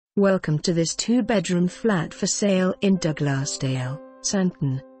Welcome to this 2-bedroom flat for sale in Douglasdale,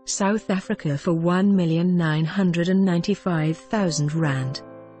 Sandton, South Africa for R1,995,000.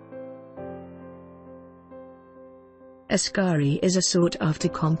 Ascari is a sought-after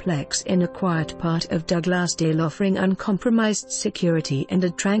complex in a quiet part of Douglasdale, offering uncompromised security and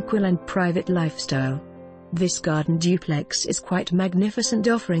a tranquil and private lifestyle. This garden duplex is quite magnificent,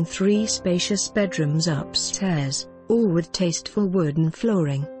 offering 3 spacious bedrooms upstairs, all with tasteful wooden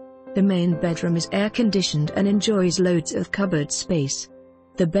flooring. The main bedroom is air-conditioned and enjoys loads of cupboard space.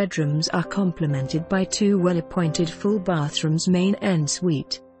 The bedrooms are complemented by 2 well-appointed full bathrooms, main and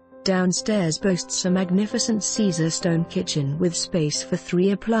suite. Downstairs boasts a magnificent Caesar stone kitchen with space for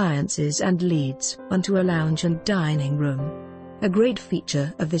 3 appliances and leads onto a lounge and dining room. A great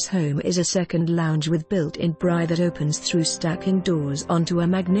feature of this home is a second lounge with built-in braai that opens through stacking doors onto a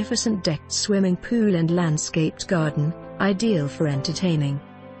magnificent decked swimming pool and landscaped garden, ideal for entertaining.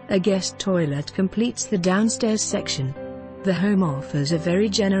 A guest toilet completes the downstairs section. The home offers a very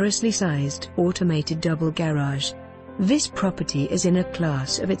generously sized automated double garage. This property is in a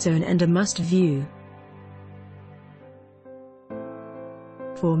class of its own and a must-view.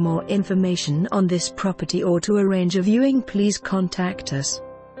 For more information on this property or to arrange a viewing, please contact us.